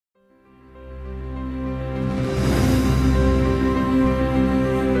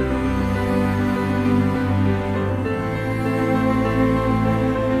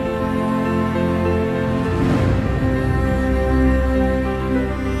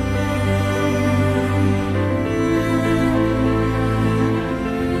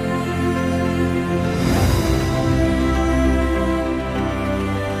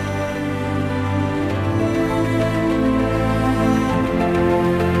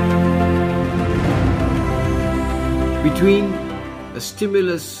Between a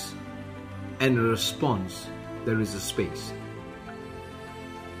stimulus and a response, there is a space.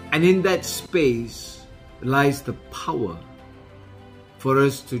 And in that space lies the power for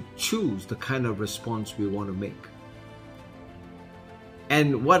us to choose the kind of response we want to make.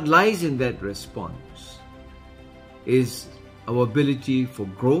 And what lies in that response is our ability for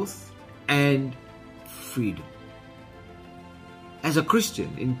growth and freedom. As a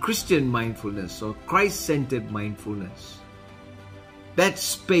Christian, in Christian mindfulness or Christ-centered mindfulness, that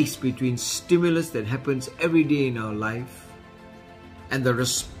space between stimulus that happens every day in our life and the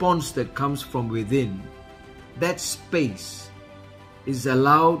response that comes from within, that space is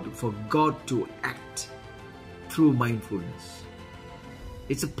allowed for God to act through mindfulness.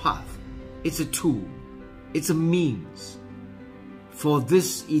 It's a path, it's a tool, it's a means for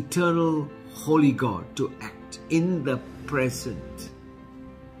this eternal holy God to act in the present.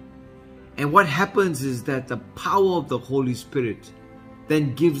 And what happens is that the power of the Holy Spirit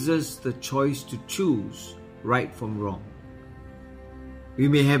then gives us the choice to choose right from wrong. We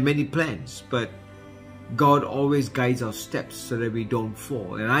may have many plans, but God always guides our steps so that we don't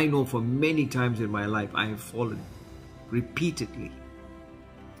fall. And I know for many times in my life I have fallen repeatedly.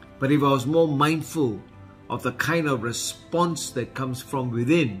 But if I was more mindful of the kind of response that comes from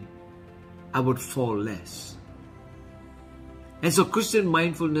within, I would fall less. And so Christian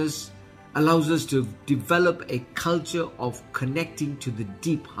mindfulness allows us to develop a culture of connecting to the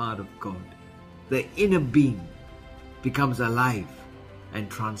deep heart of God. The inner being becomes alive and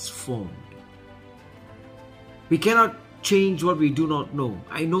transformed. We cannot change what we do not know.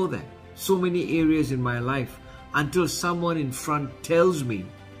 I know that. So many areas in my life, until someone in front tells me,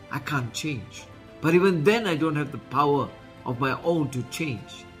 I can't change. But even then, I don't have the power of my own to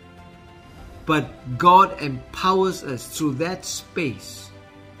change. But God empowers us through that space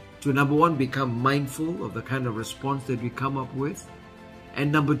to, number one, become mindful of the kind of response that we come up with.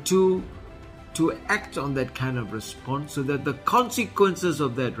 And number two, to act on that kind of response so that the consequences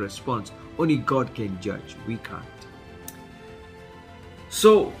of that response, only God can judge. We can't.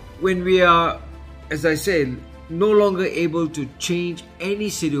 So when we are, as I said, no longer able to change any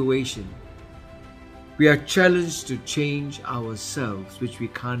situation, we are challenged to change ourselves, which we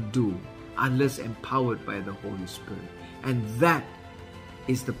can't do unless empowered by the Holy Spirit. And that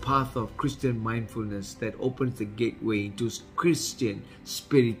is the path of Christian mindfulness that opens the gateway into Christian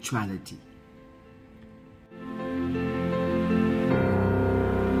spirituality.